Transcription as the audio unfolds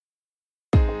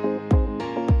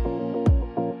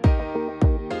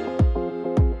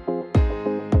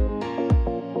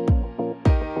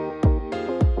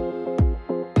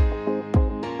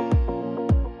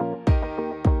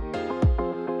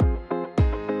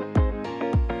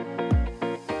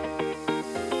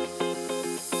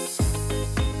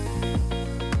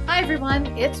everyone,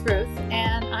 it's Ruth,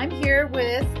 and I'm here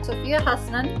with Sofia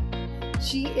Husnain.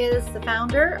 She is the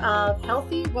founder of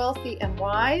Healthy, Wealthy, and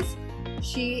Wise.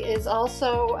 She is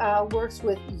also works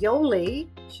with Yoli.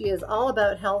 She is all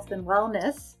about health and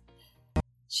wellness.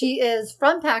 She is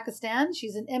from Pakistan.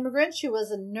 She's an immigrant. She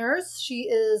was a nurse. She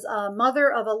is a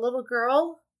mother of a little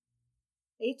girl,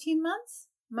 18 months.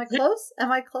 Am I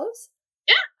close?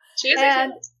 Yeah, she is.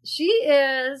 And she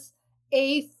is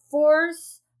a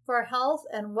force for health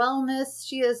and wellness.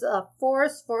 She is a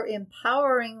force for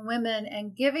empowering women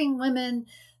and giving women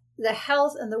the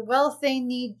health and the wealth they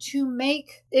need to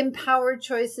make empowered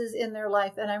choices in their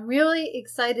life. And I'm really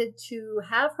excited to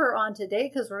have her on today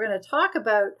because we're going to talk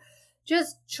about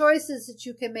just choices that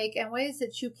you can make and ways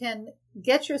that you can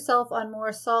get yourself on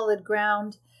more solid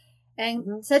ground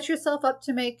and set yourself up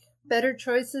to make better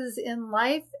choices in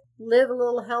life, live a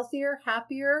little healthier,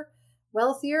 happier,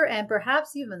 wealthier, and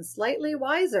perhaps even slightly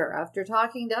wiser after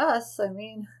talking to us. I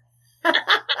mean,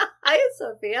 hi,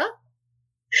 Sofia.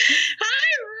 Hi,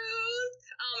 Ruth.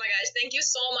 Oh my gosh, thank you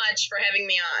so much for having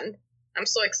me on. I'm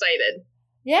so excited.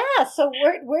 Yeah, so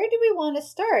where do we want to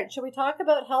start? Should we talk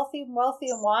about healthy, wealthy,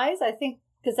 and wise? I think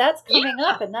because that's coming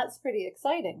up, and that's pretty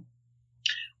exciting.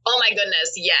 Oh my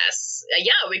goodness, yes.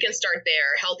 Yeah, we can start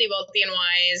there. Healthy, wealthy, and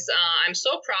wise. I'm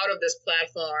so proud of this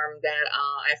platform that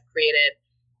I've created.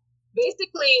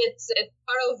 Basically, it's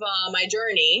part of my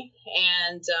journey.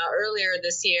 And earlier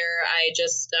this year, I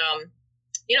just,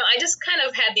 I just kind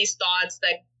of had these thoughts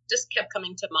that just kept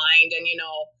coming to mind. And,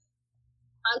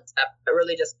 concept that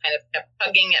really just kind of kept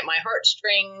tugging at my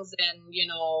heartstrings. And,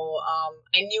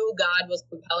 I knew God was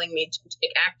compelling me to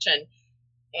take action.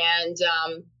 And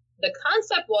the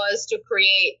concept was to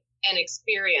create an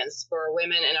experience for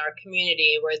women in our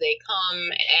community where they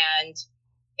come and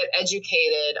get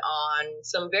educated on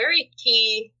some very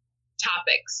key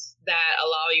topics that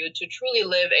allow you to truly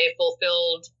live a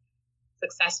fulfilled,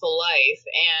 successful life.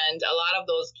 And a lot of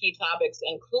those key topics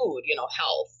include,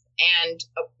 health and,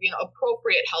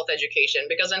 appropriate health education,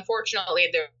 because unfortunately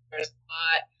there's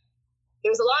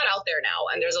a lot out there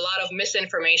now, and there's a lot of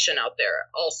misinformation out there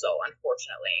also,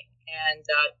 unfortunately. And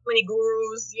too many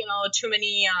gurus, too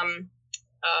many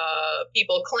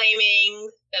people claiming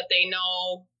that they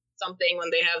know something when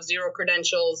they have zero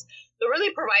credentials. So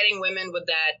really providing women with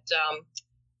that,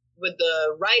 with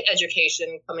the right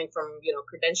education coming from,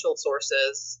 credentialed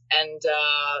sources. And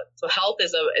so health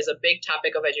is a big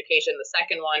topic of education. The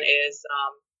second one is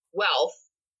wealth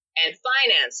and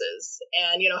finances.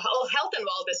 And, health and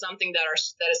wealth is something that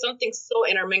is something so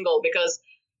intermingled, because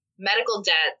medical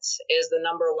debt is the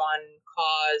number one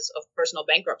cause of personal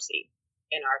bankruptcy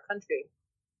in our country.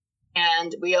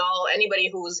 And anybody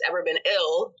who's ever been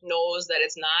ill knows that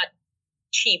it's not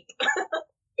cheap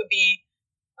to be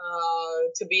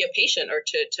a patient or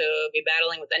to be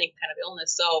battling with any kind of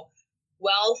illness. So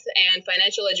wealth and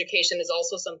financial education is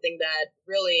also something that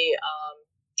really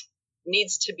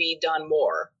needs to be done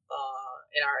more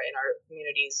in our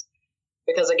communities.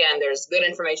 Because again, there's good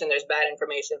information, there's bad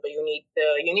information, but you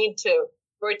need to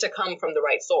for it to come from the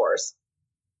right source.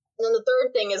 And then the third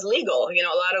thing is legal. A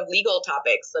lot of legal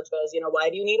topics, such as,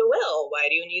 why do you need a will? Why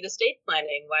do you need estate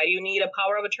planning? Why do you need a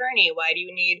power of attorney? Why do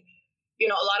you need, a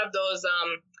lot of those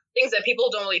things that people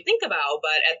don't really think about,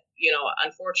 but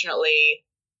unfortunately,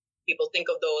 people think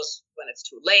of those when it's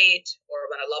too late, or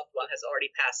when a loved one has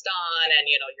already passed on, and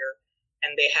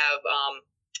and they have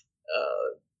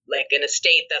like an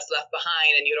estate that's left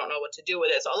behind, and you don't know what to do with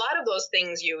it. So a lot of those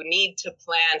things you need to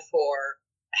plan for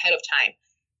ahead of time.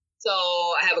 So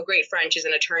I have a great friend; she's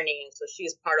an attorney, and so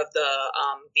she's part of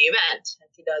the event, and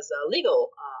she does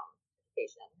legal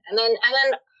education, and then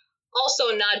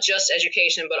also not just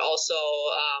education, but also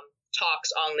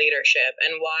talks on leadership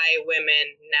and why women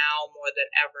now more than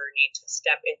ever need to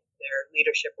step into their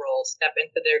leadership roles, step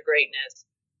into their greatness,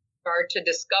 start to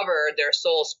discover their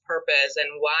soul's purpose,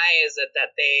 and why is it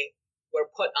that they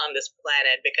were put on this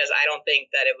planet? Because I don't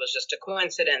think that it was just a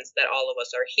coincidence that all of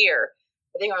us are here.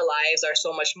 I think our lives are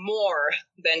so much more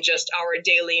than just our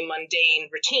daily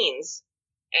mundane routines.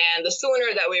 And the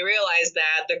sooner that we realize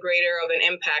that, the greater of an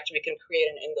impact we can create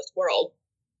in this world.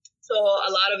 So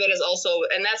a lot of it is also,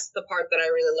 and that's the part that I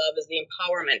really love, is the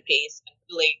empowerment piece, and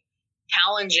really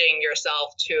challenging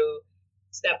yourself to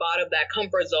step out of that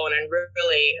comfort zone and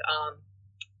really,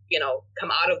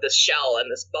 come out of this shell and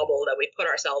this bubble that we put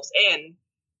ourselves in.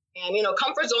 And,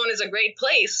 comfort zone is a great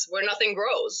place where nothing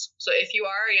grows. So if you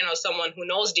are, someone who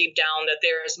knows deep down that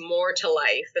there is more to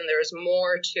life and there's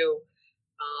more to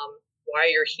why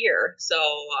you're here. So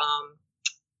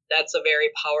that's a very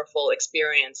powerful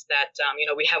experience that,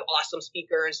 we have awesome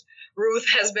speakers. Ruth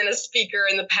has been a speaker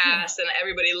in the past, and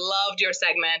everybody loved your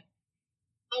segment.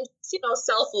 And,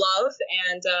 self-love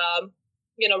and,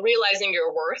 realizing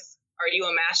your worth. Are you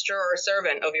a master or a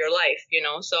servant of your life?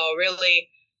 So really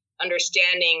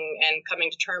understanding and coming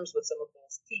to terms with some of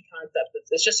those key concepts.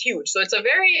 It's just huge. So it's a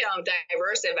very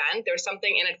diverse event. There's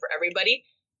something in it for everybody.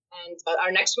 And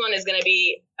our next one is going to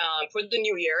be for the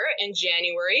new year in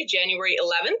January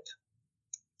 11th,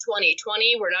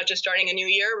 2020. We're not just starting a new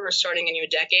year, we're starting a new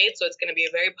decade. So it's going to be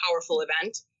a very powerful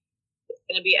event. It's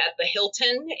going to be at the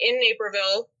Hilton in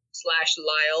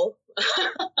Naperville/Lyle.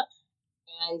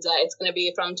 And it's going to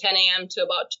be from 10 a.m. to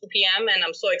about 2 p.m. And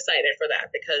I'm so excited for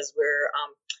that because we're,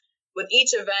 with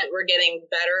each event, we're getting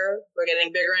better. We're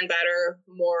getting bigger and better,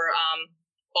 more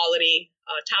quality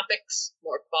topics,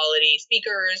 more quality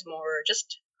speakers, more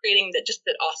just creating that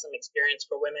awesome experience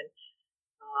for women.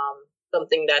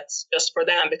 Something that's just for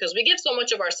them because we give so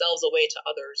much of ourselves away to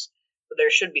others. So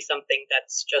there should be something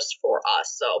that's just for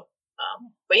us. So,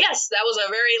 but yes, that was a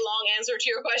very long answer to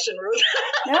your question, Ruth.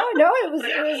 No, it was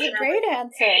a great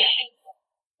answer.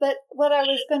 But what I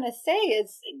was going to say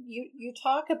is you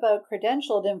talk about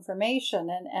credentialed information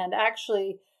and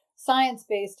actually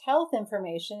science-based health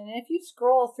information. And if you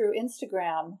scroll through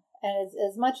Instagram, and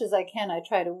as much as I can, I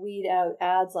try to weed out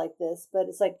ads like this, but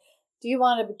it's like, do you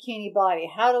want a bikini body?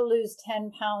 How to lose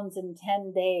 10 pounds in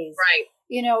 10 days? Right.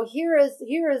 Here is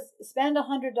spend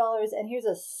 $100 and here's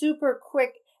a super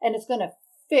quick, and it's going to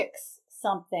fix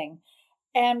something.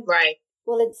 And right.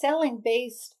 Well, it's selling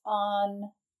based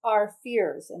on our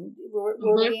fears, and we're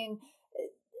being.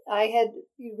 I had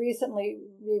recently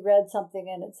reread something,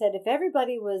 and it said if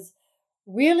everybody was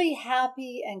really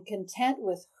happy and content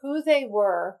with who they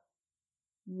were,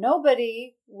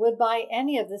 nobody would buy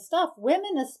any of this stuff.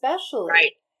 Women especially.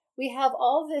 Right. We have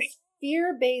all this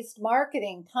fear-based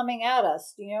marketing coming at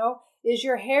us. Is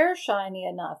your hair shiny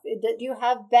enough? Do you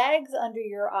have bags under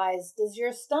your eyes? Does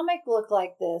your stomach look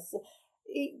like this?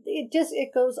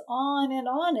 It goes on,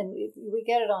 and we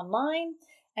get it online,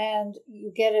 and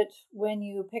you get it when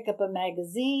you pick up a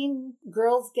magazine.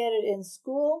 Girls get it in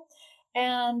school,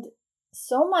 and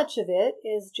so much of it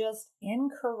is just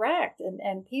incorrect,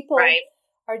 and people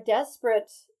are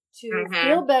desperate to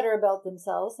feel better about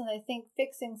themselves, and I think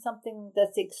fixing something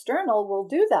that's external will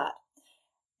do that.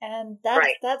 And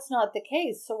that's not the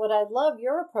case. So what I love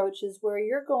your approach is where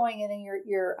you're going in and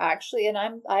you're actually, and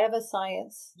I have a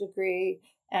science degree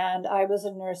and I was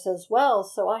a nurse as well.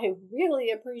 So I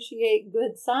really appreciate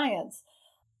good science,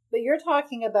 but you're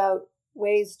talking about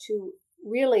ways to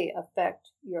really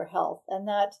affect your health. And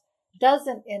that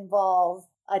doesn't involve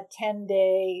a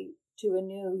 10-day to a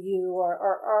new you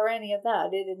or any of that.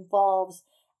 It involves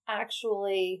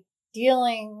actually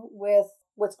dealing with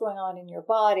what's going on in your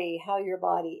body, how your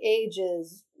body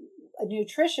ages,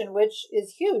 nutrition, which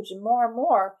is huge. And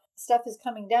more stuff is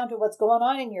coming down to what's going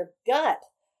on in your gut,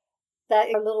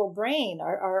 that our little brain,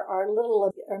 our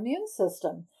little immune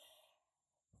system.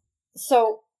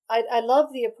 So I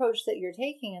love the approach that you're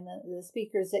taking and the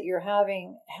speakers that you're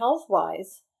having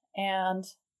health-wise. And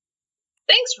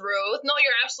thanks, Ruth. No,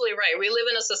 you're absolutely right. We live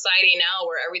in a society now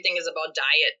where everything is about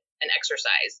diet and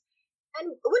exercise,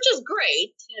 and which is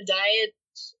great. Diet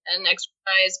and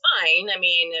exercise, fine. I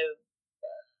mean,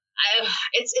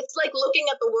 it's like looking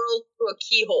at the world through a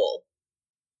keyhole.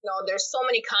 There's so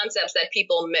many concepts that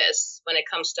people miss when it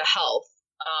comes to health,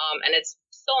 and it's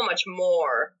so much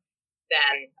more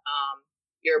than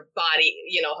your body,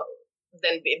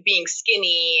 than being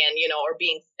skinny and or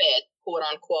being fit, quote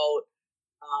unquote,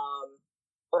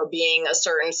 or being a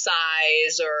certain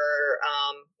size, or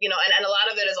and a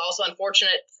lot of it is also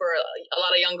unfortunate for a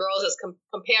lot of young girls is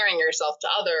comparing yourself to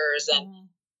others, and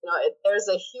there's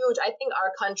a huge. I think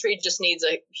our country just needs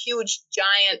a huge,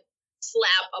 giant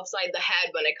slap upside the head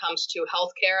when it comes to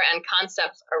healthcare and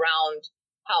concepts around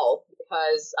health,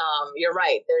 because you're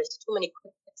right. There's too many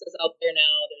quick fixes out there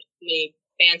now. There's too many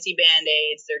fancy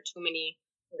band-aids. There are too many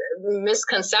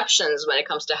misconceptions when it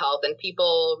comes to health, and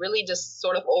people really just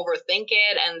sort of overthink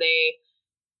it, and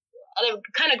it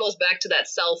kind of goes back to that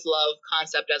self-love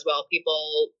concept as well.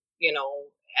 People,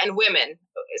 and women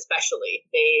especially,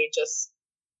 they just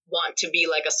want to be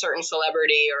like a certain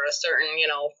celebrity or a certain,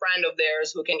 friend of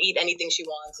theirs who can eat anything she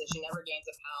wants and she never gains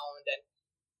a pound. And,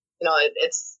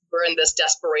 we're in this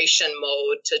desperation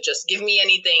mode to just give me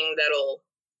anything that'll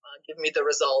give me the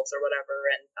results or whatever.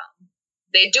 And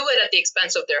they do it at the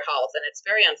expense of their health, and it's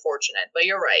very unfortunate, but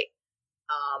you're right.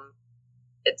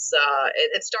 It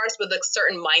starts with a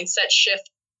certain mindset shift.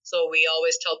 So we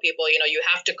always tell people, you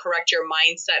have to correct your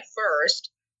mindset first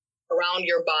around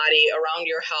your body, around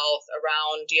your health,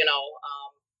 around,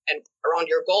 and around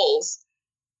your goals.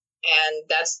 And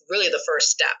that's really the first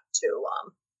step to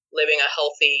living a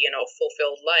healthy,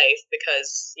 fulfilled life,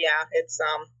 because it's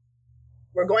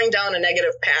we're going down a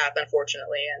negative path,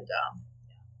 unfortunately, and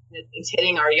it's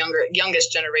hitting our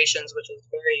youngest generations, which is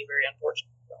very, very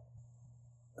unfortunate.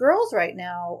 Girls right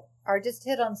now are just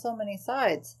hit on so many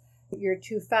sides. You're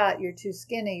too fat, you're too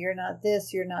skinny, you're not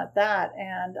this, you're not that.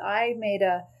 And I made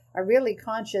a really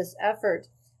conscious effort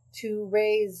to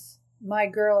raise my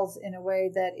girls in a way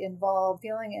that involved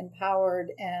feeling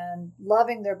empowered and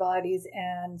loving their bodies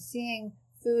and seeing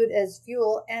food as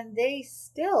fuel. And they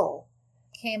still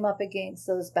came up against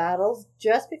those battles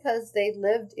just because they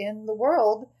lived in the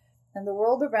world, and the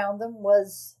world around them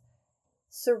was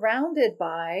surrounded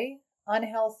by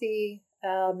unhealthy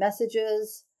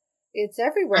messages. It's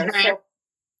everywhere. Mm-hmm. So,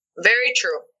 very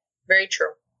true. Very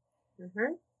true.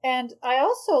 Mm-hmm. And I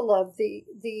also love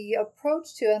the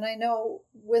approach to, and I know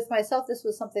with myself this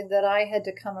was something that I had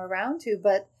to come around to,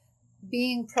 but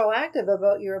being proactive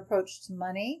about your approach to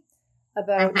money,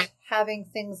 about Mm-hmm. having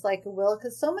things like a will,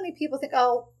 because so many people think,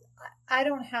 oh, I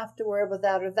don't have to worry about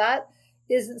that, or that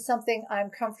isn't something I'm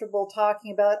comfortable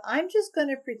talking about. I'm just going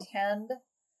to pretend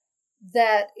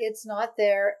that it's not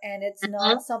there and it's Mm-hmm.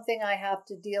 not something I have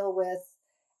to deal with,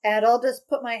 and I'll just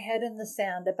put my head in the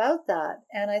sand about that.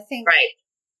 And I think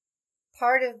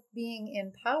part of being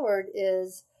empowered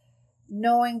is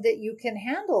knowing that you can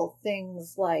handle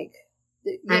things like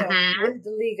the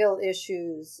legal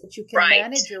issues, that you can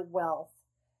manage your wealth.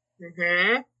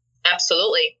 Mm-hmm.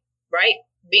 Absolutely. Right.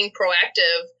 Being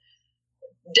proactive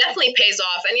definitely pays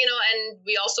off. And, and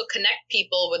we also connecting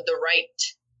people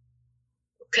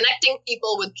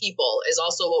with people is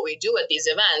also what we do at these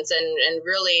events, and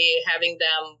really having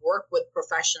them work with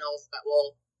professionals that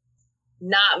will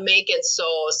not make it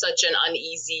such an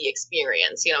uneasy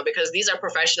experience, because these are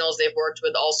professionals. They've worked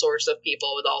with all sorts of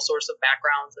people with all sorts of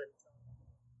backgrounds, and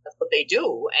that's what they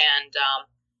do. And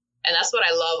that's what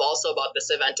I love also about this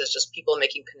event, is just people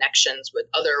making connections with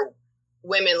other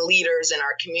women leaders in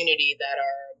our community that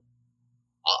are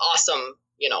awesome,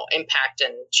 impact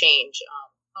and change.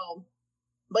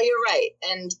 But you're right.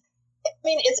 And I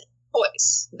mean, it's a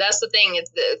choice. That's the thing. It's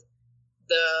the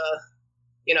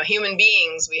human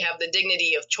beings, we have the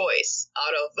dignity of choice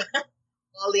out of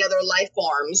all the other life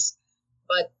forms.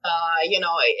 But,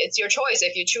 it's your choice.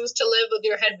 If you choose to live with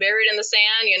your head buried in the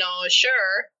sand,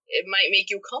 sure, it might make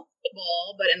you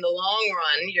comfortable, but in the long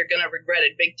run, you're going to regret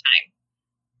it big time.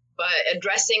 But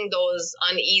addressing those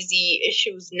uneasy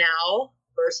issues now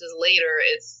versus later,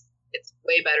 it's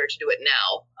way better to do it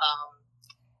now.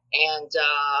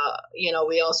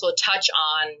 We also touch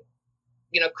on,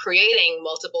 creating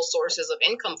multiple sources of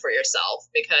income for yourself,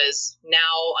 because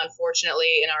now,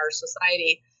 unfortunately, in our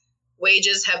society,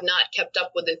 wages have not kept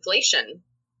up with inflation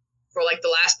for like the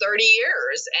last 30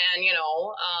 years. And,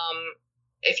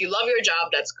 if you love your job,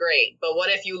 that's great. But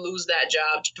what if you lose that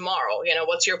job tomorrow?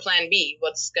 What's your plan B?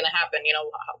 What's going to happen?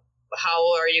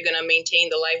 How are you going to maintain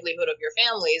the livelihood of your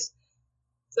families?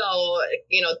 So,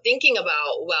 thinking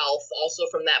about wealth also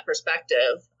from that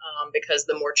perspective, because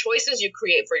the more choices you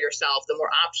create for yourself, the more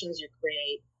options you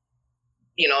create,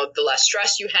 the less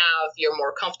stress you have, you're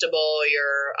more comfortable,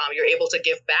 you're able to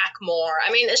give back more.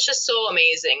 I mean, it's just so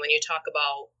amazing when you talk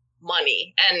about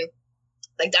money. And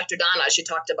like Dr. Donna, she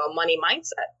talked about money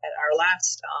mindset at our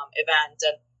last event,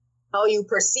 and how you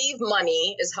perceive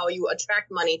money is how you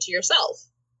attract money to yourself.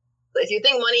 If you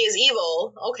think money is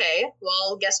evil, okay,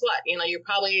 well, guess what? You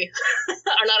probably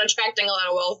are not attracting a lot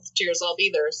of wealth to yourself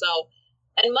either. So,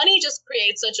 and money just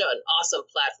creates such an awesome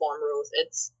platform, Ruth.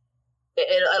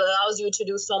 It allows you to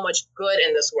do so much good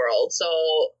in this world. So,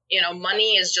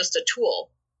 money is just a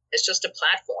tool. It's just a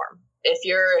platform. If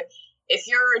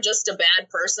you're just a bad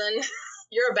person,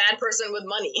 you're a bad person with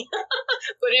money.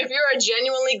 But if you're a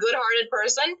genuinely good-hearted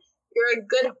person, you're a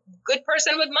good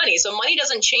person with money. So money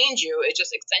doesn't change you. It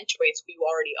just accentuates who you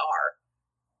already are.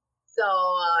 So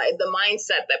the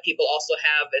mindset that people also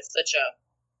have is such a,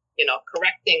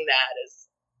 correcting that is,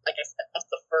 like I said,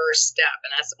 that's the first step.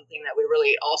 And that's something that we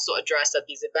really also address at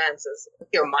these events is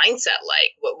your mindset.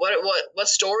 Like what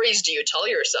stories do you tell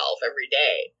yourself every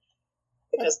day?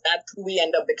 Because that's who we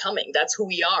end up becoming. That's who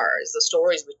we are, is the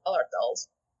stories we tell ourselves.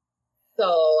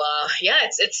 So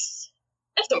it's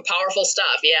some powerful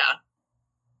stuff. Yeah.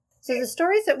 So the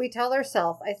stories that we tell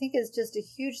ourselves, I think, is just a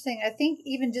huge thing. I think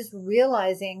even just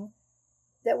realizing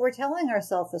that we're telling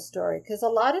ourselves a story, because a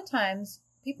lot of times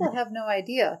people have no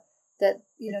idea that,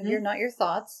 you're not your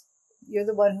thoughts. You're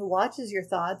the one who watches your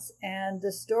thoughts, and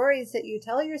the stories that you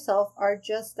tell yourself are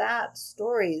just that,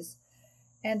 stories,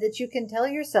 and that you can tell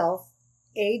yourself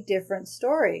a different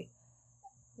story.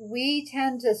 We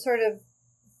tend to sort of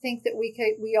think that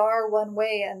we are one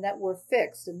way and that we're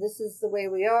fixed and this is the way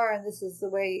we are and this is the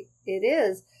way it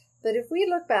is. But if we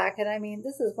look back, and I mean,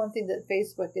 this is one thing that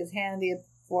Facebook is handy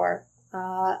for.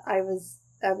 I was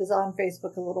on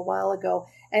Facebook a little while ago,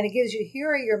 and it gives you, here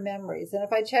are your memories. And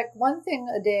if I check one thing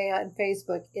a day on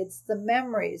Facebook, it's the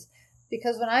memories.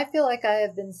 Because when I feel like I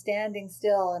have been standing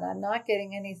still and I'm not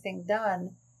getting anything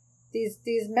done,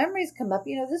 these memories come up.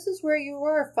 This is where you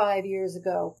were 5 years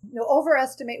ago.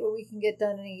 Overestimate what we can get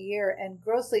done in a year and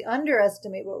grossly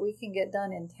underestimate what we can get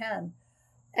done in 10.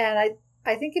 And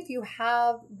I think if you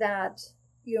have that,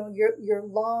 your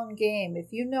long game,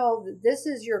 if you know that this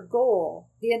is your goal,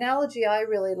 the analogy I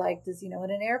really liked is,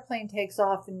 when an airplane takes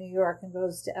off in New York and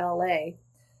goes to LA,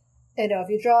 if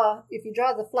you draw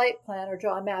the flight plan or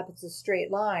draw a map, it's a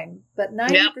straight line. But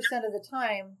 90% of the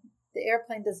time, the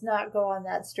airplane does not go on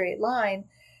that straight line.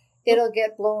 It'll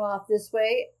get blown off this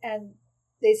way and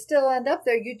they still end up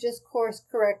there. You just course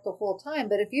correct the whole time.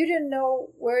 But if you didn't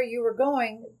know where you were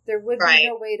going, there would be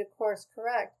no way to course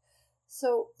correct.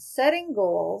 So setting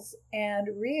goals and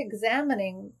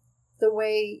re-examining the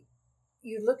way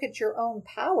you look at your own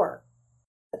power.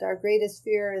 That our greatest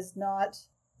fear is not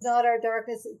our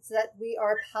darkness. It's that we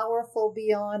are powerful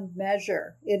beyond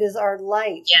measure. It is our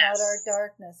light, not our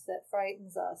darkness, that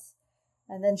frightens us.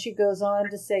 And then she goes on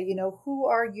to say, who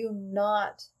are you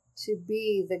not to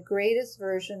be the greatest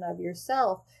version of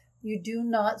yourself? You do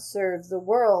not serve the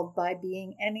world by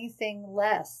being anything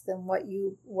less than what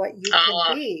you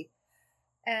can be.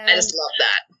 And I just love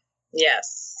that.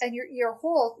 Yes. And your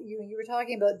whole, you were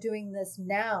talking about doing this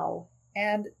now,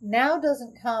 and now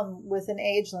doesn't come with an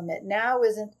age limit. Now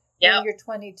isn't when you're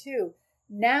 22.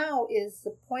 Now is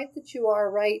the point that you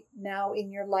are right now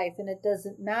in your life. And it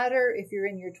doesn't matter if you're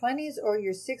in your 20s or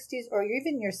your 60s or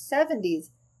even your 70s.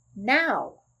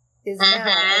 Now is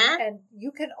now. And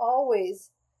you can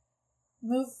always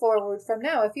move forward from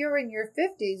now. If you're in your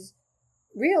 50s,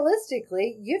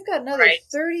 realistically, you've got another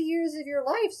 30 years of your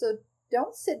life. So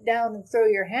don't sit down and throw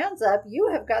your hands up. You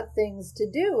have got things to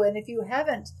do. And if you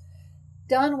haven't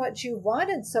done what you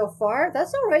wanted so far,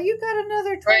 that's all right. You've got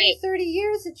another 20, 30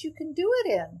 years that you can do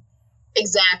it in.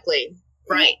 Exactly.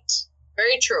 Right.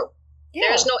 Very true. Yeah.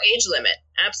 There's no age limit.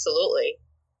 Absolutely.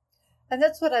 And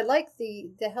that's what I like,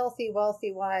 the Healthy,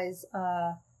 Wealthy, Wise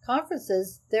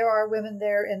conferences. There are women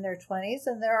there in their 20s,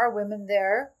 and there are women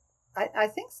there, I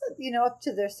think, so, up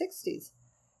to their 60s.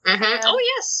 Mm-hmm. And,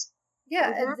 yes.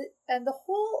 Yeah. Mm-hmm. And the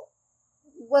whole...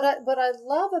 What I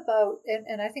love about,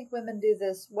 and I think women do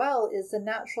this well, is the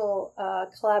natural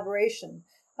collaboration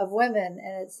of women.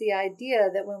 And it's the idea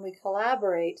that when we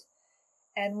collaborate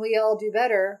and we all do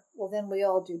better, well, then we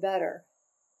all do better.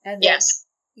 And that,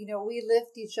 we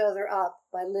lift each other up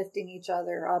by lifting each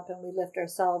other up, and we lift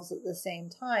ourselves at the same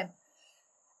time.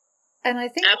 And I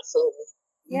think... Absolutely.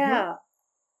 Yeah.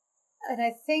 Mm-hmm. And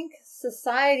I think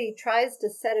society tries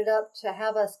to set it up to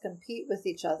have us compete with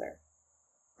each other.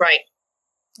 Right.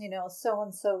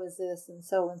 So-and-so is this and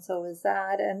so is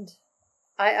that. And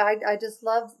I just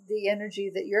love the energy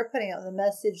that you're putting out. The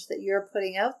message that you're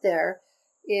putting out there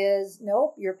is,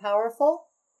 nope, you're powerful.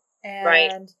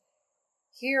 And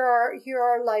here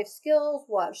are life skills.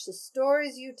 Watch the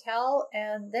stories you tell,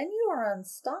 and then you are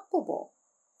unstoppable.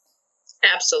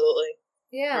 Absolutely.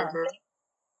 Yeah. Mm-hmm.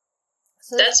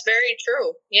 So that's very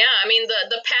true. Yeah. I mean,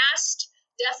 the past,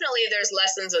 definitely there's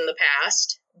lessons in the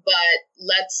past, but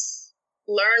let's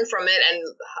learn from it and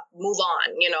move on.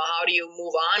 How do you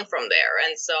move on from there?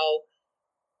 And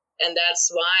that's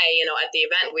why, at the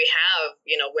event we have,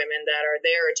 women that are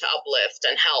there to uplift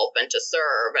and help and to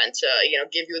serve and to,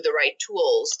 give you the right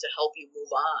tools to help you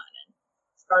move on and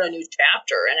start a new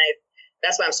chapter. And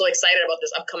that's why I'm so excited about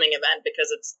this upcoming event,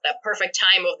 because it's that perfect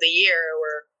time of the year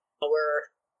where we're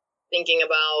thinking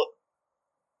about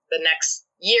the next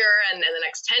year and the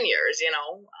next 10 years,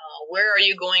 where are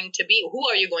you going to be? Who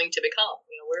are you going to become?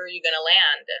 Where are you going to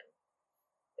land? And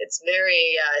it's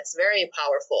very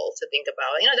powerful to think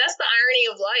about. That's the irony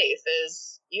of life,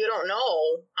 is you don't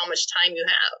know how much time you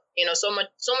have. So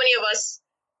many of us,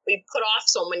 we put off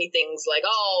so many things like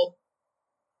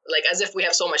as if we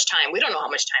have so much time. We don't know how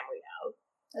much time we have.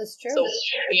 That's true. So,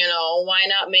 why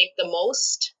not make the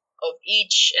most of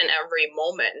each and every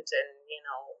moment? And,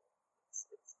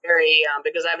 it's very,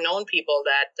 because I've known people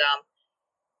that,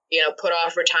 put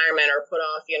off retirement or put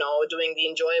off, doing the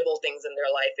enjoyable things in their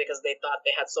life because they thought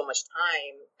they had so much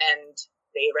time, and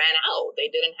they ran out. They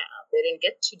didn't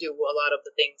get to do a lot of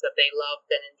the things that they loved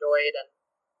and enjoyed.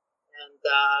 And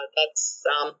that's,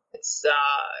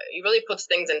 it really puts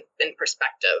things in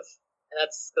perspective. And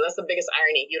that's the biggest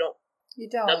irony. You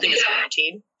don't, nothing is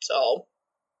guaranteed. So,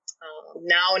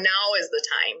 Now is the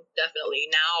time. Definitely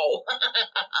now.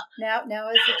 Now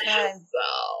is the time.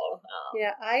 So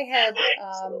yeah, I had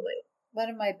absolutely. One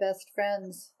of my best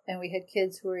friends, and we had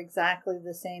kids who were exactly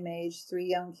the same age, 3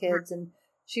 young kids, and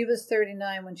she was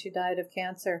 39 when she died of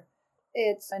cancer.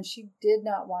 And she did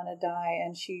not want to die,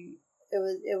 and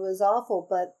it was awful,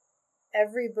 but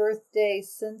every birthday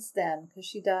since then, because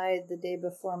she died the day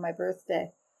before my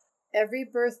birthday, every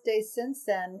birthday since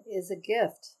then is a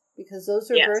gift, because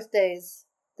those are birthdays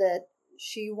that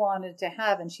she wanted to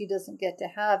have and she doesn't get to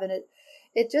have, and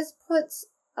it just puts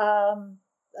an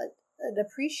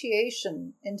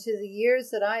appreciation into the years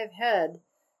that I've had,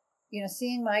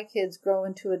 seeing my kids grow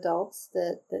into adults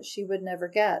that she would never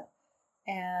get.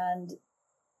 And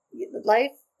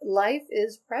life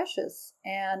is precious.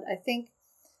 And I think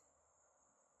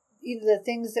the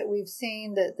things that we've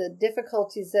seen, the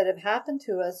difficulties that have happened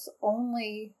to us,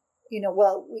 only,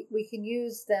 we can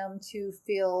use them to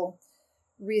feel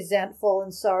resentful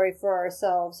and sorry for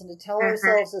ourselves and to tell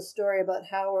ourselves a story about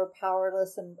how we're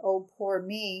powerless and, oh, poor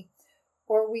me.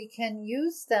 Or we can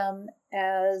use them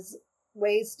as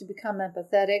ways to become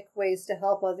empathetic, ways to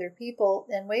help other people,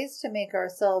 and ways to make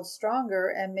ourselves stronger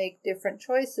and make different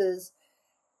choices.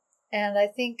 And I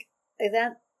think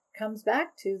that comes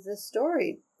back to the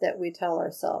story that we tell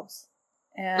ourselves.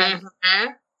 And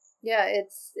yeah,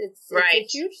 it's a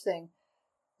huge thing.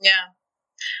 Yeah.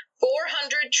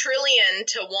 400 trillion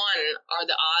to 1 are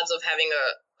the odds of having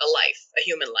a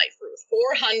human life, Ruth.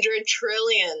 400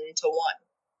 trillion to 1.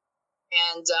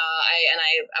 And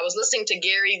I was listening to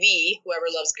Gary V.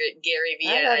 Whoever loves Gary V.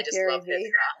 I just love his.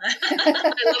 I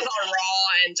love how raw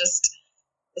and just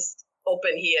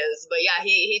open he is. But yeah,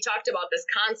 he talked about this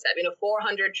concept.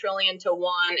 400 trillion to 1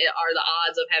 are the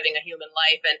odds of having a human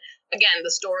life. And again,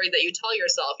 the story that you tell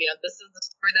yourself. This is the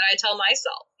story that I tell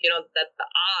myself. That the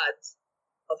odds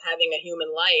of having a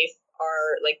human life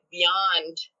are like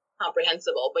beyond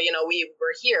comprehensible. But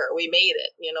we're here. We made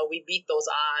it. We beat those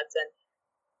odds. And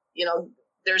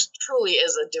there's truly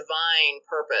is a divine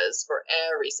purpose for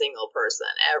every single person.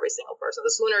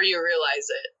 The sooner you realize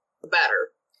it, the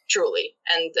better, truly.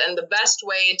 And the best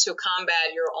way to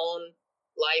combat your own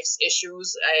life's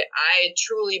issues, I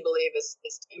truly believe is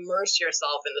to immerse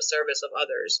yourself in the service of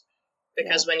others.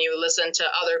 Because when you listen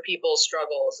to other people's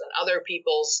struggles and other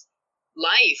people's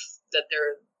life, that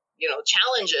they're,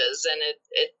 challenges, and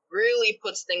it really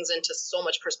puts things into so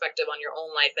much perspective on your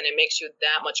own life, and it makes you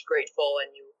that much grateful,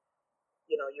 and you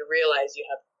realize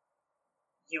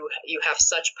you have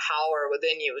such power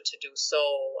within you to do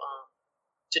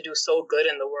so good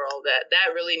in the world.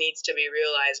 That really needs to be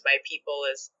realized by people.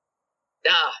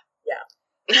 No,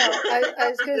 I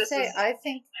was going to say, I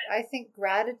think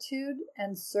gratitude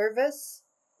and service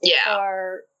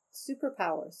are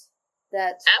superpowers.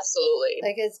 That absolutely,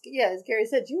 like as Gary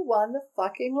said, you won the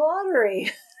fucking lottery.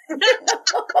 I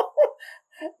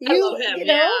love him.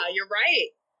 You're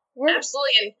right.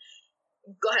 Absolutely. And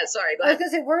go ahead. Sorry. Go ahead. I was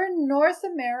going to say, we're in North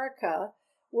America.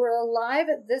 We're alive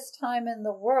at this time in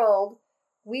the world.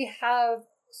 We have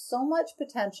so much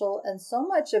potential and so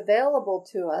much available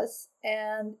to us,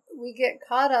 and we get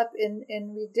caught up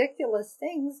in ridiculous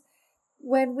things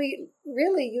when we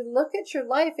really, you look at your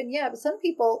life, and some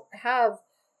people have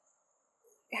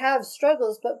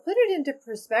struggles, but put it into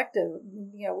perspective.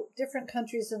 Different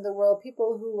countries in the world,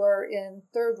 people who are in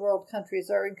third world countries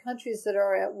or in countries that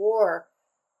are at war.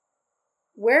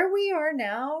 Where we are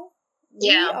now,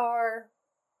 we are,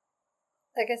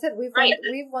 like I said, we've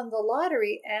won the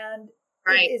lottery, and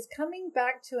it is coming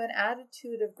back to an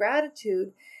attitude of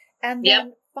gratitude, and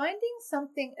then finding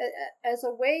something as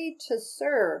a way to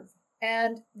serve.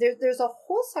 And there's a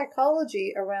whole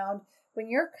psychology around when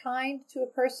you're kind to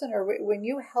a person or when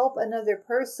you help another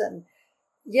person.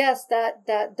 Yes, that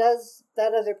does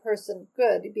that other person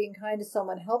good. Being kind to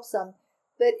someone helps them,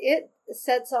 but it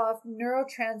sets off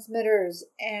neurotransmitters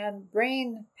and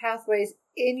brain pathways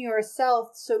in yourself,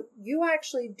 so you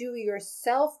actually do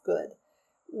yourself good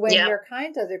when you're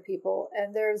kind to other people.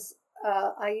 And there's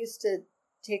I used to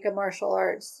take a martial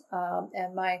arts,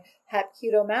 and my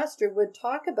Hapkido master would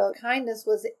talk about kindness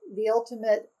was the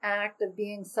ultimate act of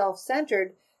being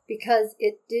self-centered, because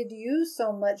it did you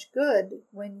so much good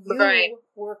when you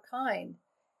were kind.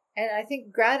 And I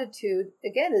think gratitude,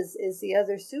 again, is the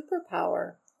other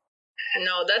superpower.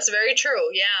 No, that's very true.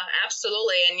 Yeah,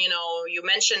 absolutely. And, you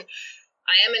mentioned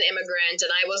I am an immigrant,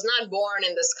 and I was not born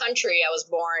in this country. I was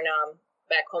born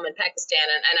back home in Pakistan,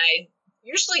 and I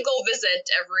usually go visit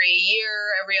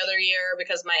every other year,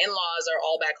 because my in-laws are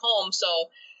all back home. So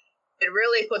it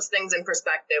really puts things in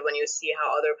perspective when you see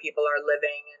how other people are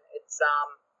living. And it's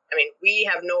I mean, we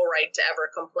have no right to ever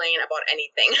complain about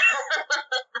anything.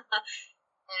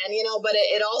 And, but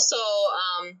it also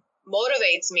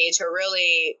motivates me to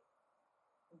really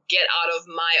get out of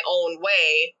my own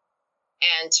way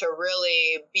and to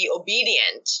really be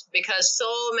obedient, because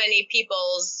so many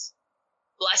people's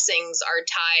blessings are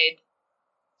tied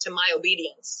to my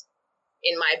obedience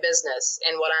in my business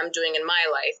and what I'm doing in my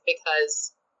life,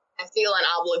 because I feel an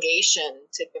obligation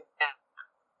to give back,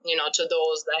 to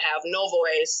those that have no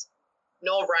voice,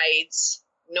 no rights,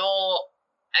 no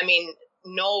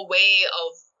way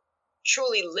of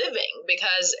truly living.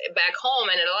 Because back home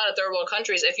and in a lot of third world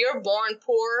countries, if you're born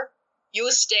poor,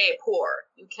 you stay poor.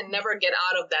 You can never get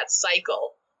out of that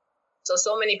cycle.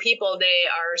 So many people, they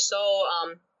are so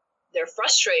they're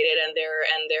frustrated and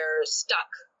they're stuck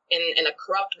in a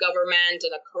corrupt government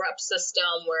and a corrupt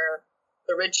system where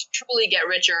the rich truly get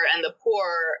richer and the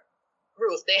poor,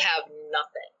 Ruth, they have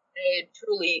nothing. They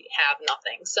truly have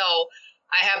nothing. So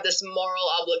I have this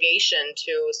moral obligation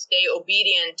to stay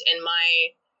obedient in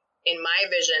my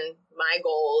vision, my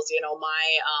goals,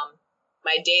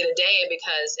 my day to day,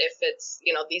 because if it's,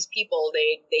 these people,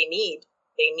 they need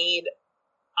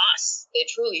us. They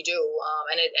truly do.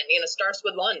 And it starts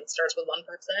with one. It starts with one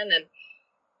person.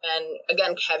 And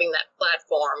again, having that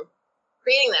platform,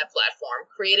 creating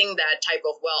that type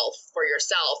of wealth for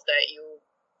yourself that you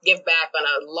give back on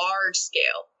a large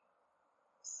scale.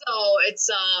 So it's,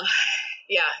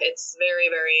 it's very,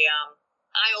 very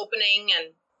eye-opening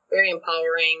and very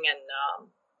empowering, and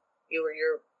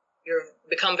you're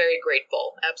become very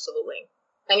grateful. Absolutely.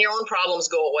 And your own problems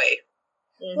go away.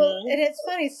 Mm-hmm. Well, and it's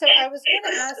funny. So I was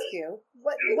going to ask you,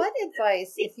 what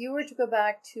advice, if you were to go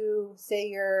back to, say,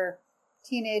 your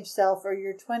teenage self or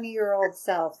your 20-year-old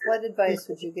self, what advice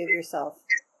would you give yourself?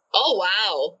 Oh,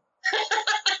 wow.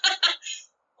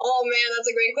 Oh, man, that's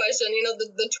a great question.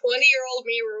 The 20-year-old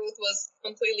me, Ruth, was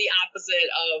completely opposite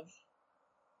of,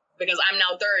 because I'm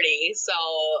now 30. So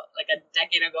like a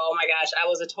decade ago, oh my gosh, I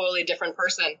was a totally different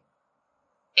person.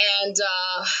 And,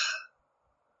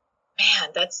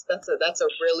 man, that's a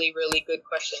really, really good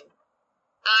question.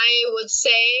 I would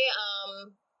say,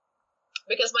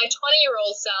 because my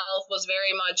 20-year-old self was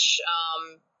very much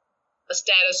a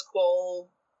status quo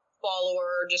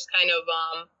follower, just kind of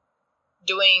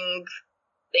doing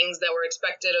things that were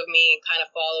expected of me, kind of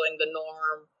following the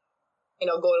norm,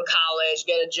 go to college,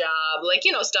 get a job,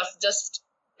 stuff, just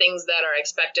things that are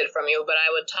expected from you. But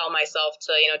I would tell myself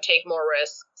to, take more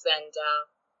risks and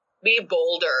be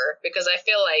bolder, because I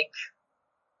feel like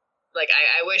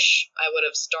I wish I would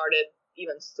have started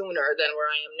even sooner than where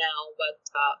I am now, but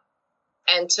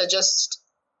and to just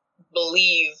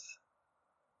believe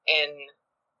in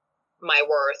my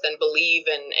worth and believe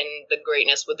in the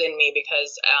greatness within me,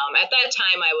 because at that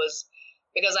time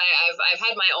because I've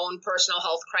had my own personal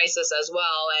health crisis as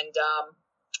well, and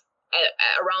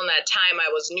around that time I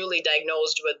was newly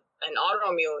diagnosed with an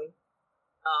autoimmune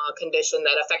condition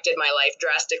that affected my life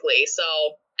drastically. So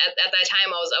at that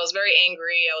time I was very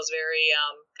angry. I was very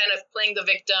kind of playing the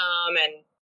victim and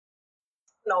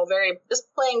very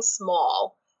just playing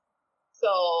small. So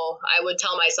I would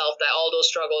tell myself that all those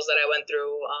struggles that I went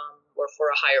through were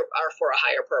for a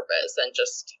higher purpose, and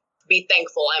just be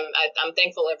thankful. I'm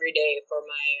thankful every day for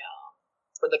my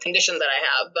for the condition that I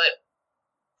have. But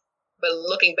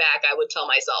looking back, I would tell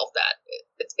myself that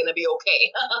it's going to be okay.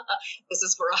 This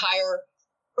is for a higher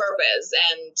purpose,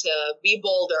 and to be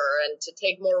bolder and to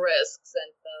take more risks.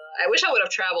 And I wish I would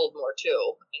have traveled more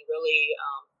too, and really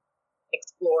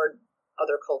explored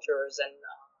other cultures and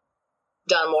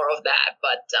done more of that.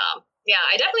 But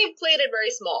I definitely played it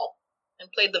very small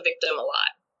and played the victim a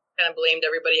lot. Kind of blamed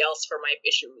everybody else for my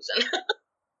issues. And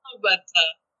but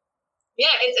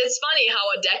it's funny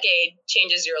how a decade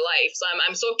changes your life. So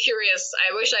I'm so curious.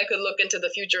 I wish I could look into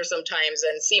the future sometimes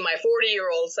and see my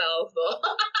 40-year-old self.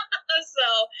 So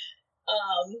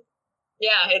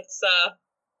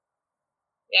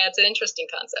it's an interesting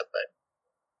concept, but.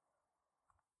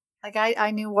 Like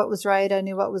I knew what was right. I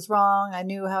knew what was wrong. I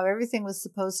knew how everything was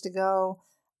supposed to go.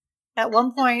 At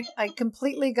one point, I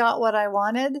completely got what I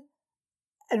wanted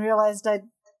and realized I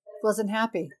wasn't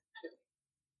happy.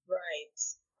 Right.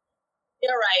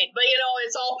 You're right. But,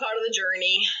 it's all part of the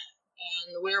journey.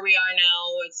 And where we are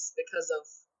now, it's because of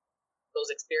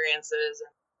those experiences.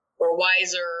 We're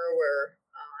wiser.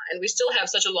 And we still have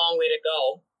such a long way to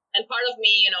go. And part of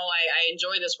me, I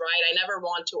enjoy this ride. I never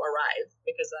want to arrive,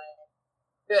 because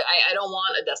I don't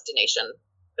want a destination,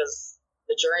 because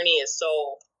the journey is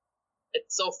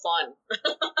it's so fun.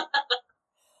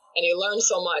 And you learn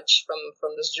so much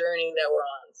from this journey that we're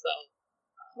on. So,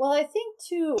 well, I think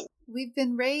too, we've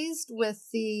been raised with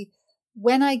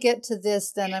when I get to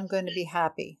this, then I'm going to be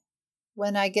happy.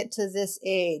 When I get to this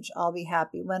age, I'll be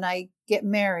happy. When I get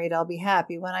married, I'll be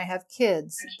happy. When I have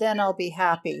kids, then I'll be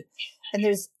happy. And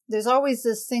there's always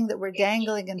this thing that we're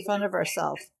dangling in front of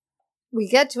ourselves. We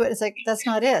get to it, it's like, that's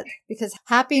not it. Because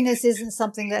happiness isn't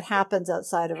something that happens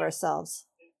outside of ourselves.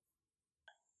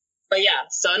 But yeah,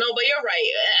 so no, but you're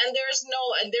right. And there's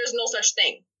no such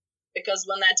thing. Because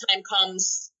when that time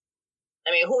comes,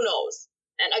 I mean, who knows?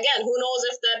 And again, who knows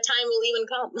if that time will even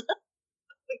come?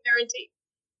 I guarantee.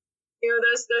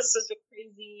 That's such a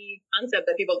crazy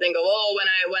concept that people think of. Oh,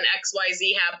 when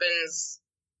XYZ happens,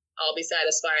 I'll be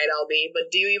satisfied. But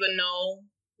do you even know?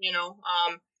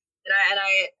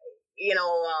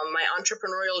 My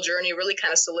entrepreneurial journey really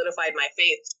kind of solidified my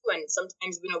faith too. And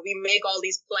sometimes we make all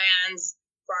these plans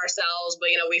for ourselves, but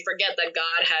we forget that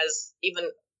God has even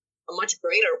a much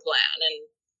greater plan, and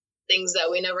things that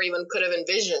we never even could have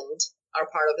envisioned are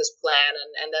part of his plan,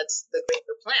 and that's the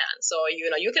greater plan. So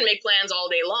you can make plans all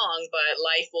day long, but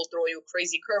life will throw you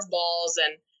crazy curveballs,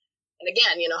 and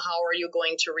again, how are you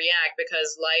going to react?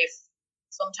 Because life,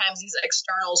 sometimes these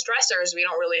external stressors we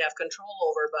don't really have control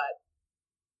over, but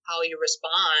how you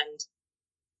respond,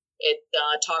 it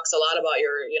talks a lot about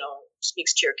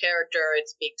speaks to your character. It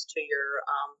speaks to your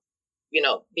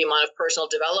the amount of personal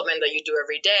development that you do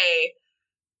every day.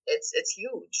 It's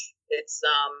huge. It's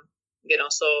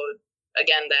so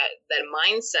again, that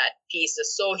mindset piece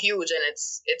is so huge, and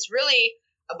it's really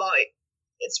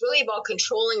about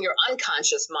controlling your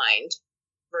unconscious mind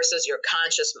versus your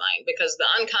conscious mind, because the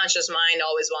unconscious mind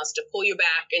always wants to pull you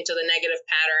back into the negative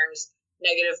patterns,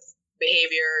 negative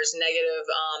behaviors, negative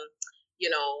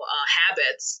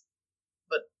habits.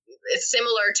 But it's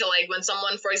similar to like when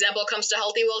someone, for example, comes to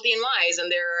Healthy, Wealthy, and Wise,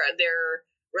 and they're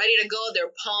ready to go,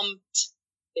 they're pumped,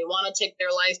 they want to take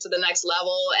their life to the next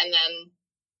level, and then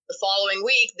the following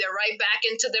week they're right back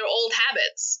into their old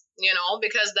habits,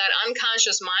 because that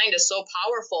unconscious mind is so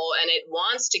powerful, and it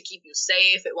wants to keep you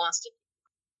safe. It wants to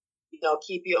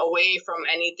keep you away from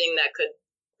anything that could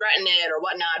threaten it or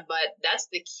whatnot. But that's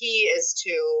the key, is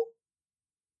to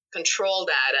control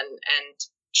that and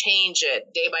change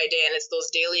it day by day. And it's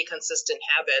those daily consistent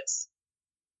habits,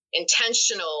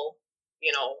 intentional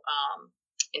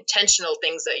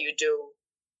things that you do,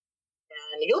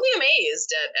 and you'll be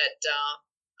amazed at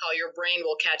how your brain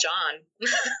will catch on.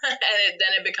 And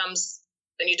then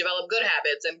you develop good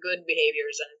habits and good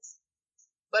behaviors.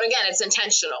 But again, it's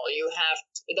intentional.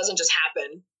 It doesn't just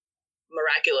happen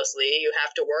miraculously. You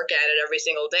have to work at it every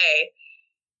single day.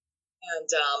 And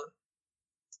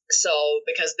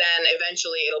because then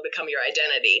eventually it'll become your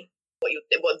identity.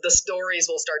 The stories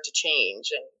will start to change,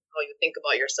 and how you think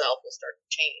about yourself will start to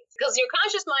change. Because your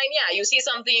conscious mind, you see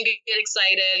something, you get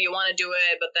excited, you want to do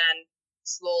it, but then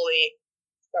slowly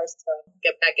starts to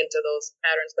get back into those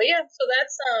patterns. But yeah, so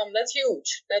that's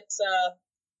huge. That's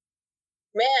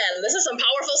man, this is some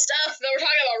powerful stuff that we're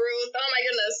talking about, Ruth. Oh my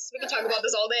goodness, we could talk about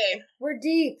this all day. We're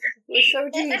deep. We're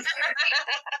so deep.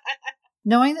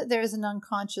 Knowing that there is an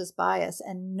unconscious bias,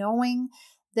 and knowing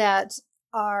that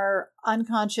our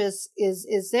unconscious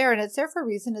is there, and it's there for a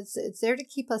reason. It's there to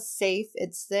keep us safe.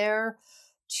 It's there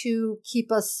to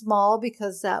keep us small,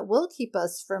 because that will keep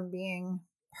us from being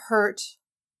hurt.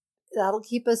 That'll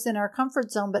keep us in our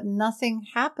comfort zone, but nothing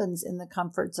happens in the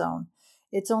comfort zone.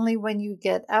 It's only when you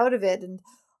get out of it, and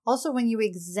also when you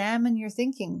examine your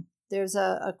thinking. There's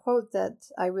a quote that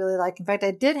I really like. In fact,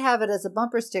 I did have it as a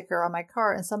bumper sticker on my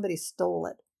car, and somebody stole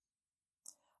it.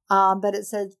 But it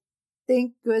said,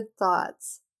 think good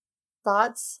thoughts.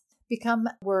 Thoughts become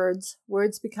words.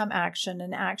 Words become action,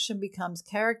 and action becomes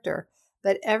character.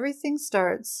 But everything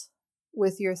starts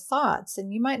with your thoughts.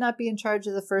 And you might not be in charge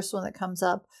of the first one that comes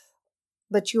up,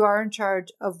 but you are in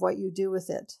charge of what you do with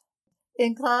it.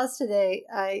 In class today,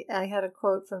 I had a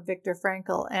quote from Viktor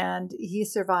Frankl, and he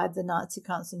survived the Nazi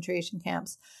concentration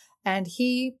camps. And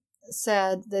he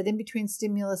said that in between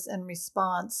stimulus and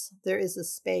response, there is a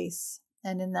space.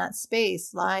 And in that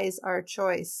space lies our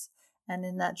choice. And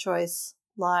in that choice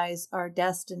lies our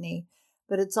destiny.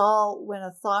 But it's all when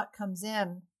a thought comes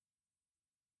in,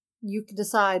 you can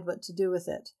decide what to do with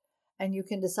it. And you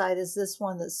can decide, is this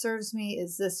one that serves me?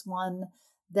 Is this one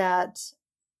that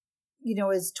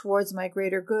is towards my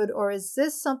greater good, or is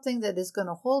this something that is going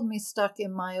to hold me stuck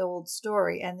in my old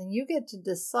story? And then you get to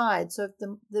decide. So if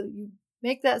you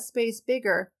make that space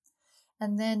bigger,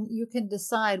 and then you can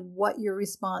decide what your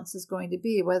response is going to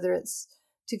be, whether it's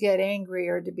to get angry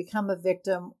or to become a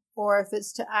victim, or if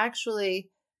it's to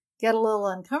actually get a little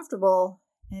uncomfortable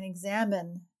and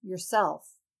examine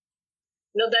yourself.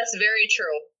 No, that's very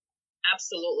true.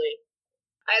 Absolutely.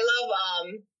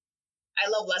 I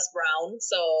love Les Brown.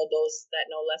 So those that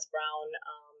know Les Brown,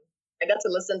 I got to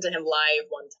listen to him live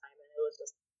one time, and was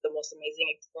just the most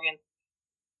amazing experience.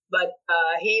 But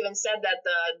he even said that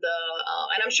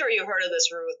and I'm sure you've heard of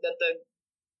this, Ruth, that the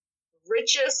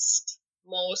richest,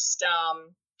 most,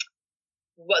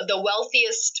 the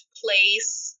wealthiest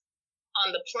place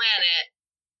on the planet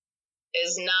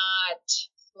is not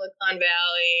Silicon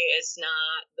Valley. It's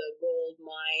not the gold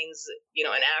mines,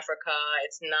 in Africa.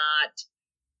 It's not,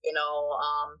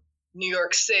 New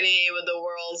York City with the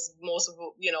world's most,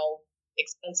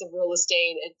 expensive real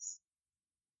estate. It's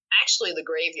actually the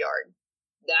graveyard.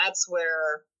 That's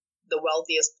where the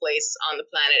wealthiest place on the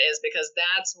planet is, because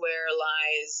that's where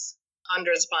lies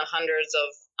hundreds upon hundreds of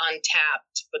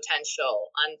untapped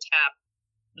potential, untapped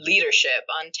leadership,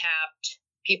 untapped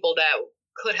people that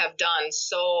could have done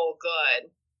so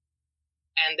good,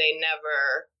 and they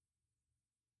never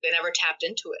tapped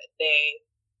into it.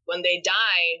 When they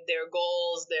died, their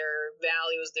goals, their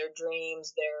values, their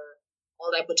dreams,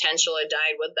 all that potential had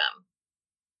died with them.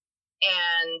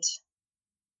 And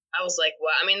I was like,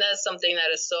 well, that's something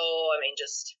that is so,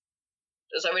 just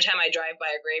every time I drive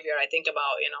by a graveyard, I think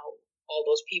about, all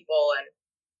those people and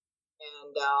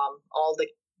all the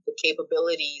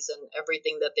capabilities and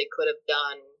everything that they could have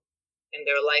done in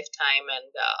their lifetime,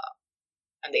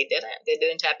 and they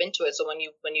didn't tap into it. So when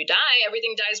you die,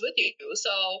 everything dies with you.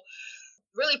 So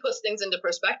really puts things into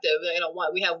perspective.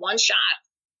 We have one shot,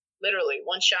 literally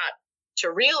one shot, to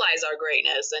realize our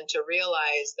greatness and to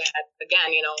realize that,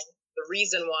 again, the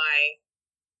reason why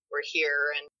we're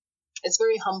here. And it's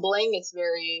very humbling. It's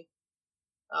very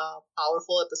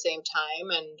powerful at the same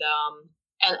time.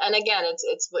 And again,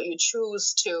 it's what you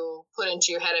choose to put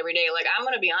into your head every day. Like, I'm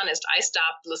going to be honest, I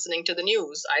stopped listening to the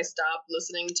news. I stopped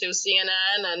listening to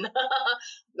CNN and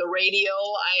the radio.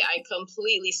 I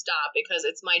completely stopped, because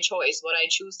it's my choice what I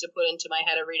choose to put into my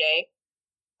head every day.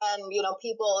 And,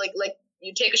 people like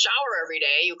you take a shower every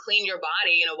day, you clean your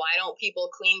body. Why don't people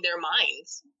clean their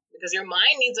minds? Because your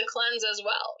mind needs a cleanse as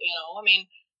well.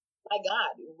 My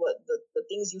God, what the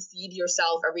things you feed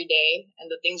yourself every day and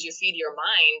the things you feed your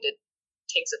mind, it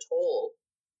takes a toll.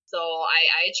 So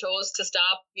I chose to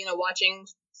stop, watching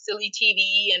silly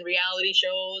TV and reality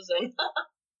shows and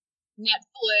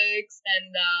Netflix, and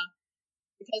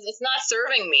because it's not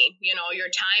serving me.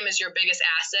 Your time is your biggest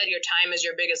asset. Your time is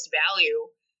your biggest value.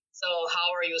 So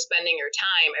how are you spending your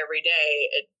time every day?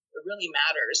 It really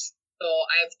matters. So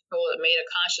I've made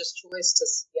a conscious choice to,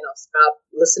 stop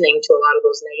listening to a lot of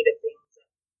those negative things, and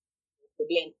to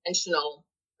be intentional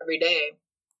every day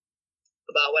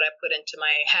about what I put into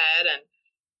my head, and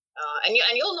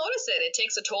you'll notice it. It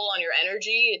takes a toll on your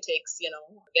energy. It takes,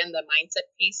 again, the mindset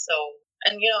piece. So,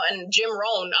 and Jim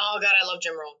Rohn, oh God, I love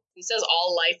Jim Rohn. He says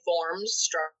all life forms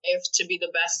strive to be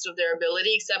the best of their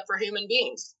ability, except for human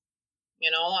beings.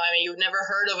 You've never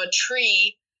heard of a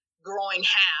tree growing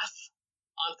half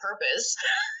on purpose.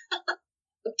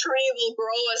 The tree will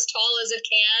grow as tall as it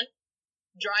can,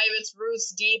 drive its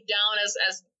roots deep down as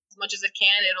much as it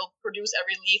can. It'll produce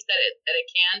every leaf that it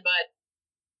can, but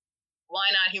why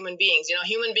not human beings?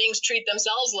 Human beings treat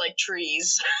themselves like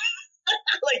trees,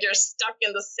 like you're stuck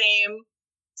in the same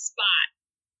spot.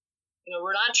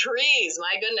 We're not trees,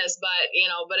 my goodness,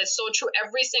 but it's so true.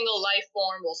 Every single life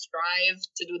form will strive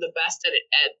to do the best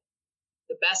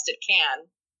the best it can,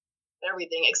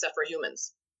 everything except for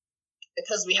humans,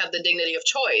 because we have the dignity of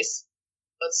choice.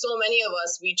 But so many of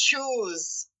us, we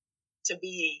choose to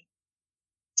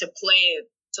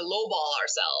lowball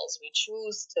ourselves. We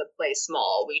choose to play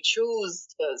small. We choose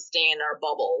to stay in our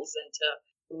bubbles and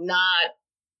to not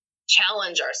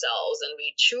challenge ourselves. And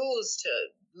we choose to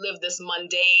live this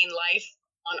mundane life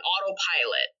on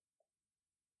autopilot.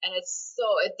 And that's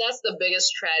the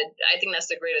biggest I think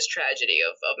that's the greatest tragedy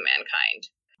of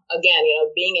mankind. Again,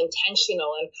 being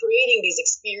intentional and creating these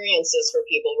experiences for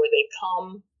people where they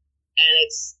come and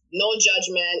it's no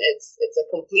judgment. It's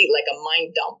a complete, like a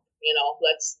mind dump.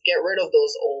 Let's get rid of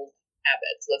those old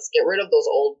habits. Let's get rid of those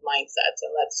old mindsets,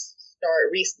 and let's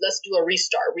do a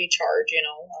restart, recharge.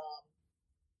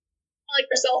 Like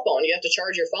your cell phone, you have to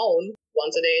charge your phone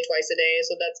once a day, twice a day.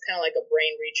 So that's kind of like a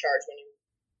brain recharge when you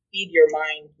feed your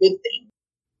mind good things.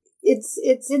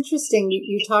 It's interesting.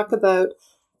 You talk about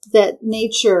that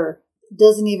nature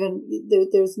doesn't even,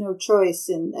 there's no choice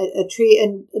in a tree,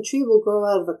 and a tree will grow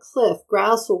out of a cliff.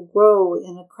 Grass will grow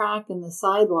in a crack in the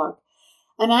sidewalk.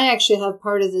 And I actually have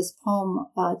part of this poem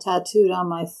tattooed on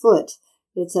my foot.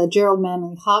 It's Gerald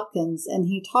Manley Hopkins, and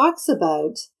he talks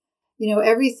about,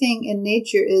 everything in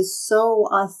nature is so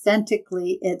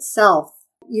authentically itself.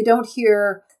 You don't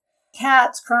hear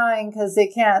cats crying because they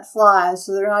can't fly,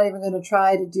 so they're not even going to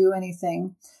try to do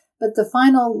anything. But the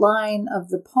final line of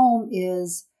the poem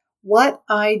is, "What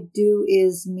I do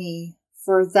is me,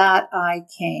 for that I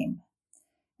came."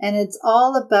 And it's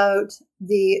all about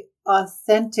the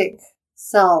authentic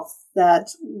self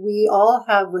that we all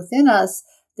have within us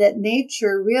that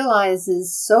nature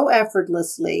realizes so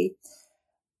effortlessly.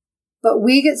 But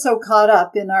we get so caught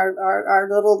up in our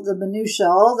little, the minutia,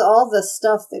 all the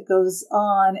stuff that goes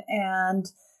on,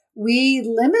 and we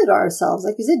limit ourselves.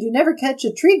 Like you said, you never catch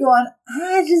a tree going,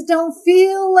 I just don't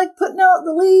feel like putting out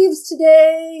the leaves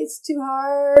today. It's too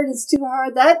hard. It's too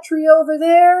hard. That tree over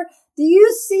there, do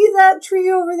you see that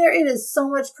tree over there? It is so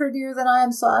much prettier than I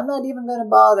am, so I'm not even going to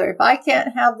bother. If I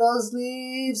can't have those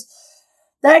leaves,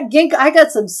 that ginkgo, I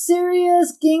got some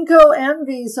serious ginkgo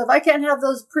envy. So if I can't have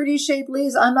those pretty shaped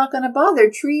leaves, I'm not going to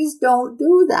bother. Trees don't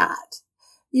do that.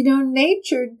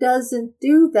 Nature doesn't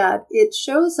do that. It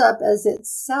shows up as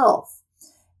itself.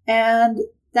 And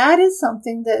that is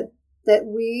something that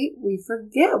we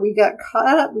forget. We get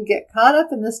caught up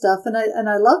in this stuff. And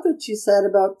I love what you said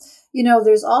about,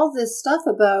 there's all this stuff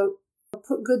about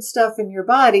put good stuff in your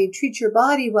body, treat your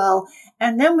body well,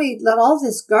 and then we let all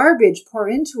this garbage pour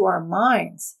into our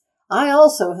minds. I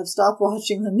also have stopped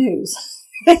watching the news.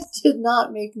 It did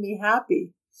not make me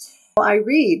happy. I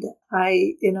read,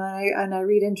 I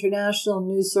read international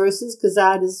news sources because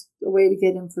that is a way to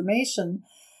get information.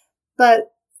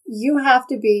 But you have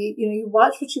to be, you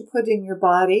watch what you put in your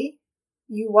body,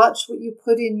 you watch what you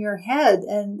put in your head,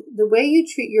 and the way you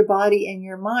treat your body and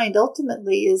your mind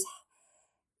ultimately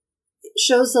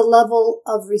shows a level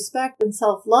of respect and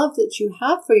self-love that you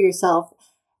have for yourself.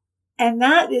 And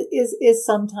that is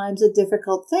sometimes a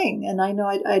difficult thing. And I know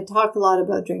I talk a lot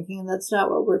about drinking, and that's not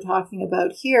what we're talking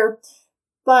about here.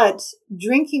 But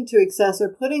drinking to excess or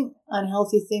putting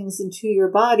unhealthy things into your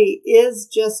body is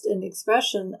just an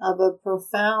expression of a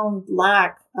profound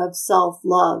lack of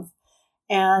self-love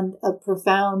and a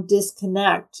profound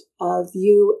disconnect of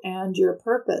you and your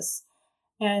purpose.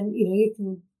 And,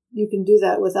 you can do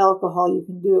that with alcohol. You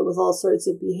can do it with all sorts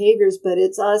of behaviors, but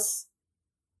it's us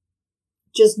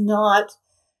just not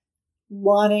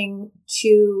wanting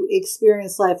to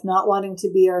experience life, not wanting to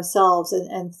be ourselves,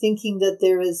 and thinking that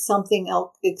there is something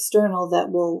external that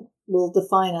will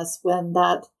define us, when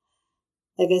that,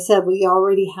 like I said, we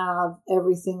already have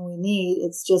everything we need.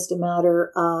 It's just a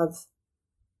matter of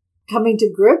coming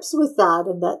to grips with that,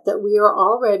 and that we are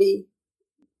already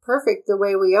perfect the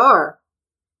way we are.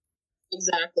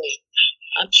 Exactly.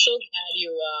 I'm so glad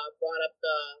you brought up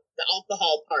the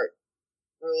alcohol part,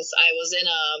 Ruth. I was in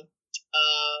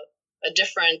a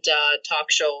different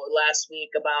talk show last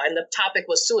week and the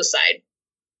topic was suicide.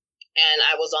 And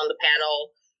I was on the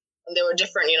panel, and there were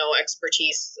different,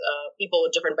 expertise, people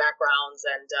with different backgrounds,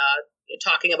 and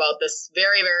talking about this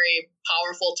very, very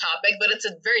powerful topic, but it's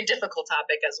a very difficult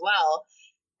topic as well.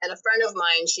 And a friend of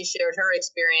mine, she shared her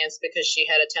experience because she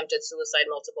had attempted suicide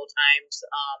multiple times,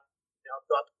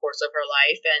 throughout the course of her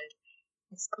life. And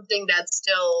it's something that's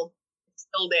still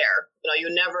there.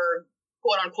 You never,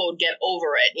 quote unquote, get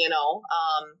over it,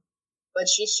 but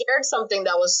she shared something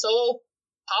that was so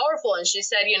powerful. And she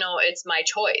said, it's my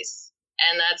choice.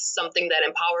 And that's something that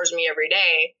empowers me every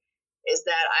day, is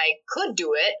that I could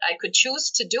do it. I could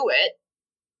choose to do it,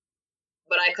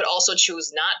 but I could also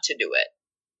choose not to do it,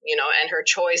 and her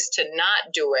choice to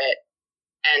not do it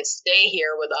and stay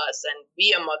here with us and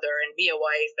be a mother and be a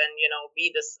wife and,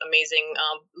 be this amazing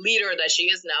leader that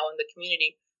she is now in the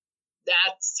community.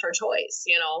 That's her choice,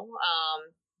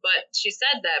 but she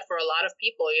said that for a lot of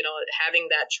people, having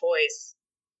that choice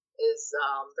is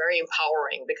very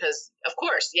empowering, because of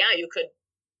course, you could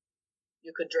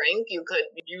drink, you could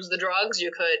use the drugs, you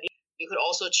could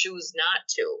also choose not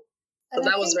to. So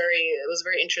it was a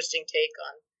very interesting take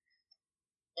on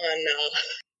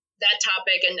that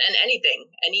topic and anything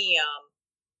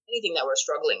that we're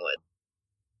struggling with.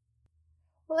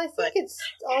 Well, I think it's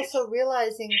also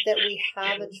realizing that we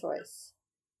have a choice.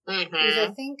 Mm-hmm. Because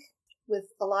I think with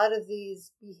a lot of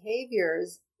these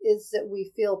behaviors is that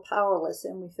we feel powerless,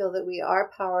 and we feel that we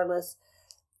are powerless,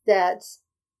 that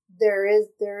there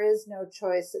is no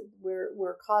choice.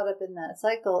 We're caught up in that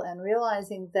cycle, and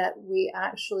realizing that we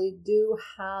actually do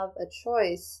have a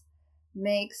choice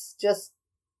makes just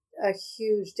a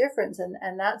huge difference.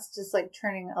 And that's just like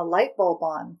turning a light bulb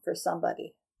on for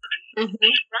somebody. Mm-hmm.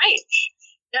 Right.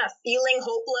 Yeah, feeling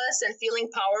hopeless and feeling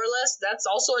powerless, that's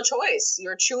also a choice.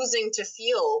 You're choosing to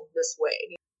feel this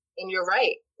way. And you're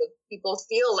right. People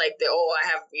feel like they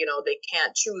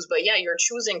can't choose. But yeah, you're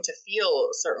choosing to feel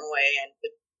a certain way,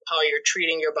 and how you're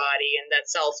treating your body, and that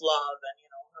self-love, and,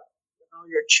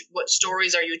 what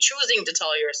stories are you choosing to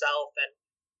tell yourself?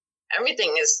 And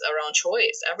everything is around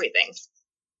choice, everything.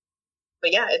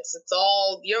 But yeah, it's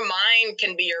all, your mind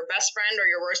can be your best friend or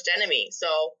your worst enemy. So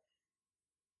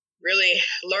really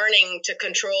learning to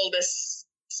control this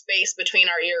space between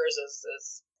our ears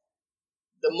is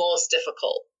the most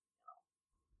difficult.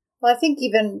 Well, I think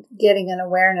even getting an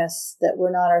awareness that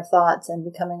we're not our thoughts and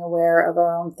becoming aware of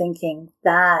our own thinking,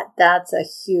 that's a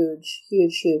huge,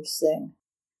 huge, huge thing.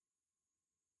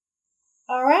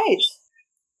 All right.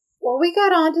 Well, we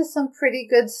got on to some pretty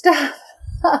good stuff.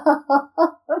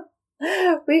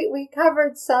 we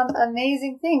covered some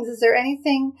amazing things. Is there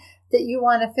anything that you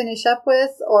want to finish up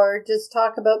with or just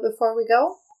talk about before we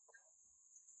go?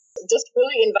 Just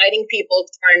really inviting people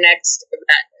to our next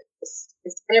event.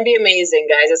 It's going to be amazing,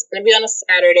 guys. It's going to be on a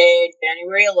Saturday,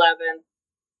 January 11th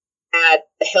at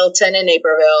the Hilton in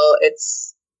Naperville.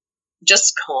 It's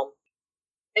just come.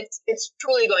 It's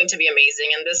truly going to be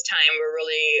amazing. And this time we're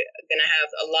really going to have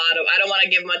a lot of, I don't want to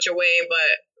give much away,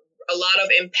 but a lot of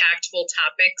impactful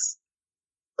topics,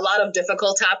 a lot of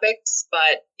difficult topics,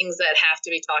 but things that have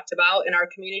to be talked about in our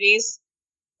communities.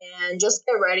 And just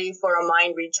get ready for a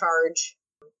mind recharge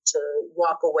to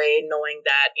walk away knowing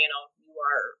that,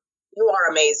 you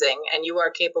are amazing and you are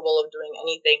capable of doing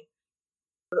anything.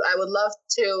 I would love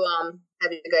to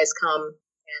have you guys come.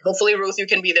 And hopefully, Ruth, you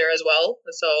can be there as well.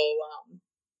 So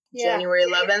January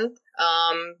 11th,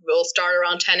 we'll start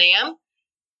around 10 a.m.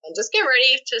 And just get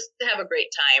ready just to have a great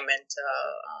time and to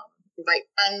invite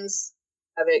friends,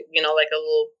 have it, like a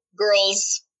little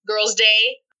girls'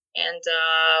 day. And,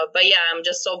 but yeah, I'm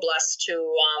just so blessed to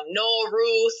know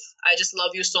Ruth. I just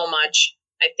love you so much.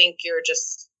 I think you're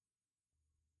just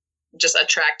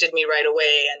attracted me right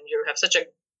away, and you have such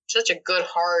a good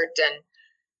heart, and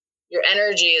your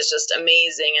energy is just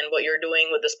amazing. And what you're doing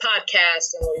with this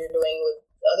podcast and what you're doing with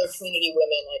other community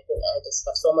women, I think I just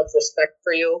have so much respect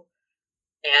for you,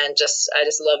 and I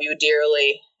just love you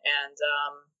dearly. And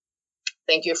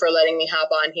thank you for letting me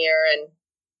hop on here and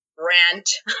rant.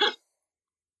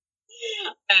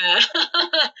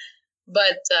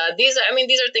 But these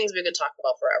are things we could talk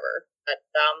about forever. But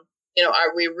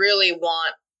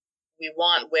we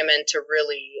want women to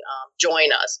really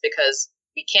join us, because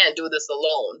we can't do this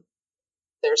alone.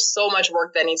 There's so much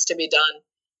work that needs to be done,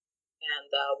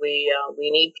 and we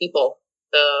need people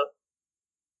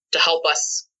to help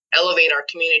us elevate our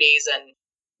communities and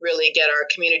really get our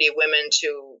community women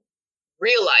to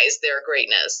realize their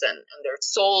greatness and their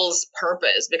soul's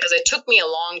purpose, because it took me a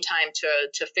long time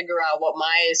to figure out what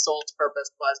my soul's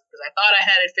purpose was, because I thought I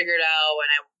had it figured out when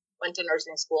I went to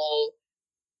nursing school,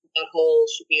 that whole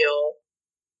spiel,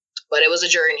 but it was a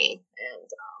journey, and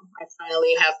I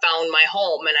finally have found my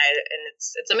home, and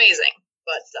it's amazing,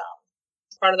 but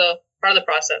part of the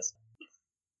process.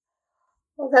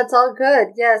 Well, that's all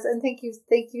good. Yes, and thank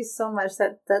you so much.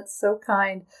 That's so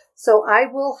kind. So I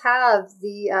will have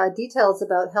the details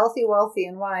about Healthy, Wealthy,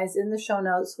 and Wise in the show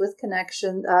notes with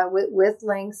connection, with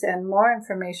links and more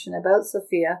information about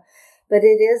Sofia. But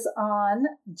it is on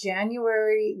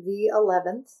January the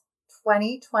 11th,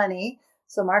 2020.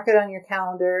 So mark it on your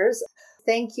calendars.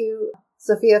 Thank you,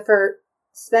 Sofia, for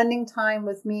spending time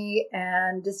with me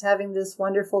and just having this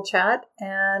wonderful chat.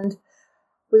 And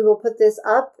we will put this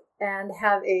up and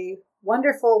have a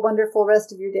wonderful, wonderful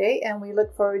rest of your day. And we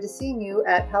look forward to seeing you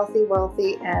at Healthy,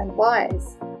 Wealthy, and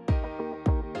Wise.